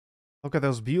Look at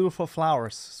those beautiful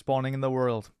flowers spawning in the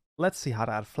world. Let's see how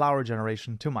to add flower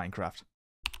generation to Minecraft.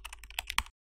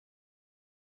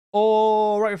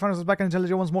 Alright, friends, it's back in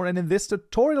IntelliJ once more, and in this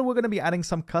tutorial we're going to be adding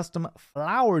some custom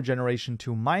flower generation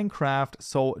to Minecraft.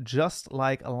 So just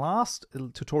like last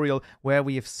tutorial where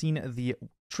we have seen the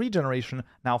tree generation,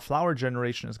 now flower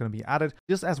generation is going to be added,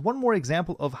 just as one more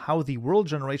example of how the world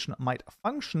generation might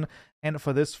function. And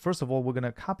for this, first of all, we're going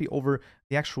to copy over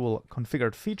the actual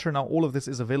configured feature. Now, all of this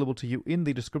is available to you in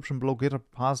the description below, GitHub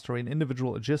repository, and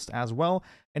individual gist as well.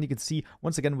 And you can see,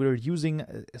 once again, we're using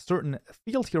a certain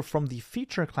field here from the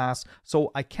feature class.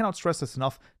 So I cannot stress this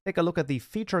enough. Take a look at the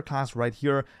feature class right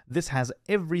here. This has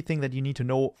everything that you need to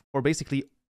know for basically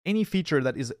any feature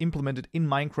that is implemented in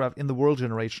Minecraft in the world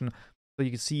generation. So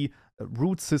you can see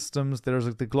root systems, there's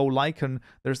the glow lichen,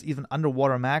 there's even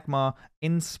underwater magma,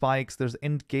 end spikes, there's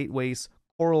end gateways,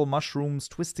 coral mushrooms,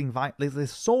 twisting vine.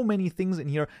 There's so many things in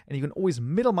here, and you can always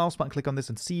middle mouse button click on this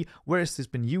and see where has this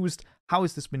been used, how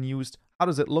has this been used, how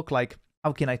does it look like,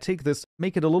 how can I take this,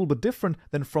 make it a little bit different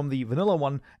than from the vanilla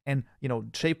one, and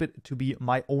shape it to be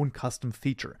my own custom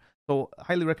feature. So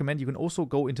highly recommend. You can also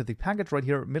go into the package right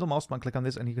here, middle mouse button, click on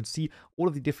this, and you can see all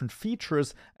of the different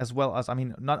features, as well as,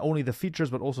 not only the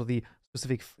features, but also the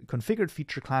specific configured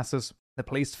feature classes, the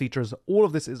placed features. All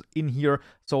of this is in here,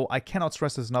 so I cannot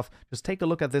stress this enough. Just take a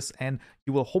look at this, and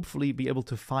you will hopefully be able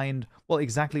to find, well,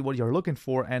 exactly what you're looking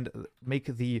for and make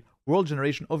the world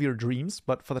generation of your dreams.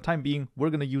 But for the time being, we're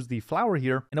going to use the flower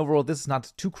here. And overall, this is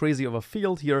not too crazy of a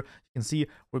field here. You can see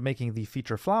we're making the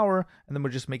feature flower, and then we're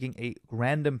just making a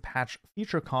random patch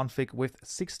feature config with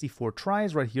 64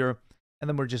 tries right here. And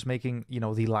then we're just making,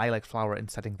 the lilac flower and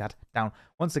setting that down.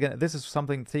 Once again, this is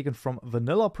something taken from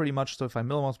vanilla pretty much. So if I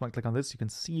middle mouse button click on this, you can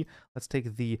see, let's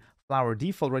take the flower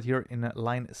default right here in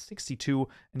line 62.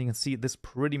 And you can see this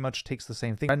pretty much takes the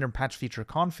same thing. Random patch feature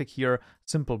config here,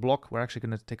 simple block. We're actually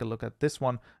going to take a look at this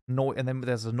one. No, and then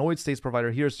there's a Noid states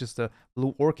provider. Here's just a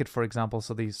blue orchid, for example.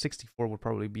 So the 64 would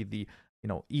probably be the,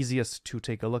 easiest to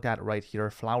take a look at right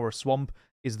here. Flower swamp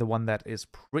is the one that is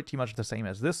pretty much the same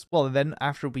as this. Well, and then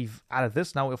after we've added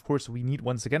this, now, of course, we need,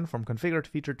 once again, from configured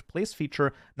feature to placed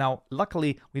feature. Now,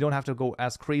 luckily, we don't have to go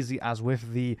as crazy as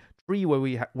with the tree where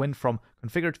we went from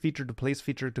configured feature to placed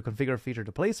feature to configured feature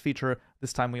to placed feature.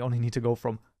 This time, we only need to go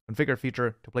from configured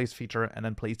feature to placed feature and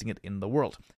then placing it in the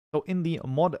world. So in the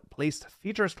mod placed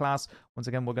features class, once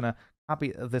again, we're going to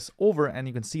copy this over, and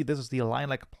you can see this is the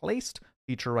lilac placed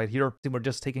feature right here. So we're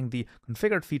just taking the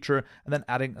configured feature and then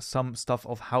adding some stuff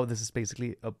of how this is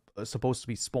basically supposed to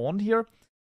be spawned here.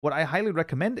 What I highly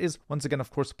recommend is, once again, of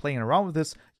course, playing around with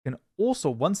this. You can also,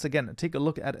 once again, take a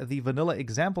look at the vanilla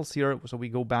examples here. So we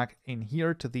go back in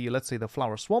here to the, let's say, the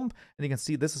flower swamp, and you can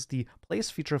see this is the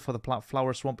place feature for the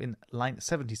flower swamp in line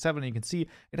 77. You can see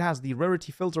it has the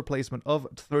rarity filter placement of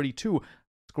 32.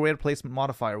 Square placement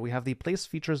modifier. We have the place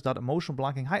features.motion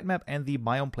blocking height map and the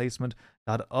biome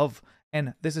placement.of.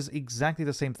 And this is exactly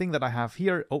the same thing that I have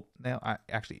here. Oh, no,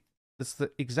 this is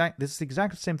the exact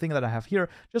same thing that I have here,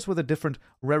 just with a different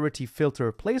rarity filter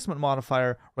placement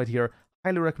modifier right here.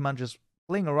 Highly recommend just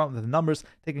playing around with the numbers,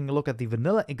 taking a look at the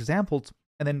vanilla examples,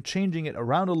 and then changing it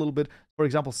around a little bit. For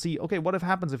example, see, okay, what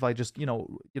happens if I just,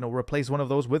 replace one of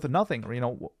those with nothing?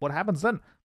 Or, what happens then?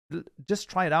 Just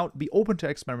try it out. Be open to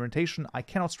experimentation. I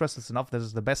cannot stress this enough. This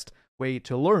is the best way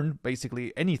to learn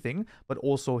basically anything, but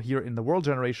also here in the world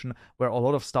generation, where a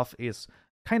lot of stuff is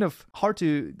kind of hard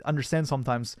to understand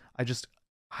sometimes. I just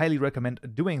highly recommend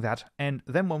doing that. And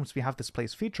then once we have this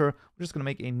place feature, we're just going to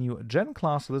make a new gen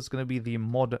class. So this is going to be the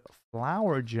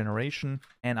ModFlowerGeneration.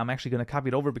 And I'm actually going to copy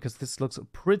it over because this looks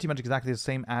pretty much exactly the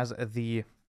same as the...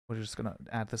 We're just going to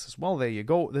add this as well. There you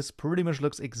go. This pretty much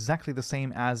looks exactly the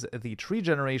same as the tree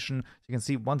generation. You can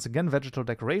see, once again, vegetal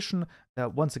decoration,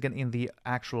 once again in the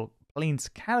actual plains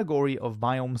category of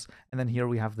biomes. And then here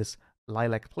we have this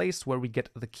lilac place where we get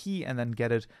the key and then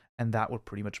get it. And that would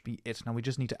pretty much be it. Now we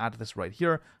just need to add this right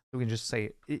here. So we can just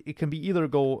say it can be either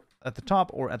go at the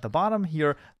top or at the bottom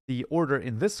here. The order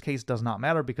in this case does not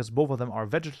matter because both of them are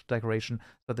vegetal decoration.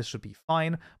 So this should be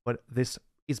fine. But this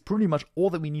is pretty much all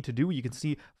that we need to do. You can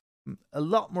see a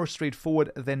lot more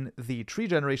straightforward than the tree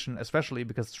generation, especially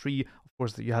because tree, of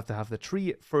course, you have to have the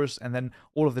tree first, and then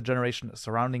all of the generation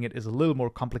surrounding it is a little more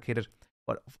complicated.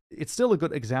 But it's still a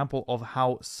good example of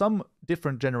how some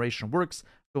different generation works.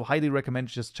 So highly recommend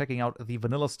just checking out the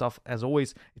vanilla stuff. As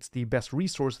always, it's the best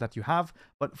resource that you have.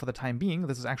 But for the time being,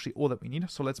 this is actually all that we need.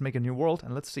 So let's make a new world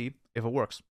and let's see if it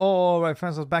works. Alright,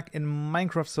 friends, I'm back in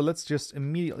Minecraft. So let's just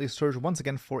immediately search once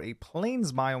again for a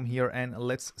plains biome here. And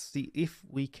let's see if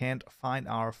we can't find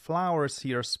our flowers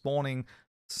here spawning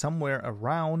somewhere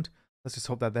around. Let's just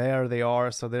hope that there they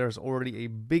are. So there's already a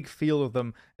big field of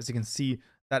them. As you can see,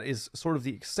 that is sort of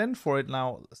the extent for it.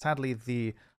 Now, sadly,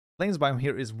 the plains biome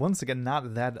here is once again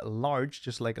not that large,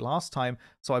 just like last time.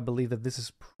 So I believe that this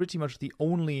is pretty much the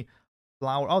only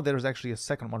flower. Oh, there's actually a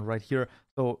second one right here.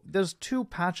 So there's 2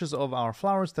 patches of our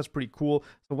flowers. That's pretty cool.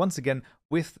 So once again,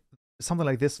 with something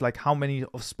like this, like how many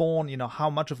of spawn, you know, how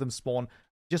much of them spawn,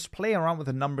 just play around with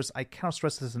the numbers. I cannot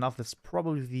stress this enough. That's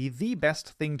probably the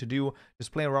best thing to do.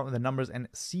 Just play around with the numbers and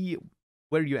see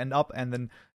where you end up, and then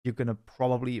you're gonna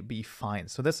probably be fine.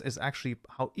 So this is actually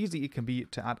how easy it can be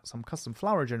to add some custom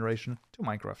flower generation to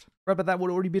Minecraft. Right, but that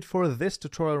would already be it for this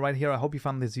tutorial right here. I hope you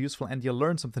found this useful and you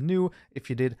learned something new. If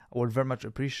you did, I would very much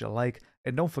appreciate a like,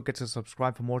 and don't forget to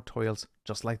subscribe for more tutorials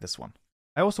just like this one.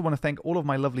 I also want to thank all of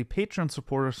my lovely Patreon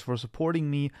supporters for supporting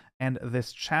me and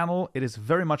this channel. It is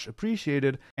very much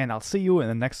appreciated, and I'll see you in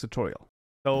the next tutorial.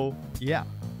 So, yeah.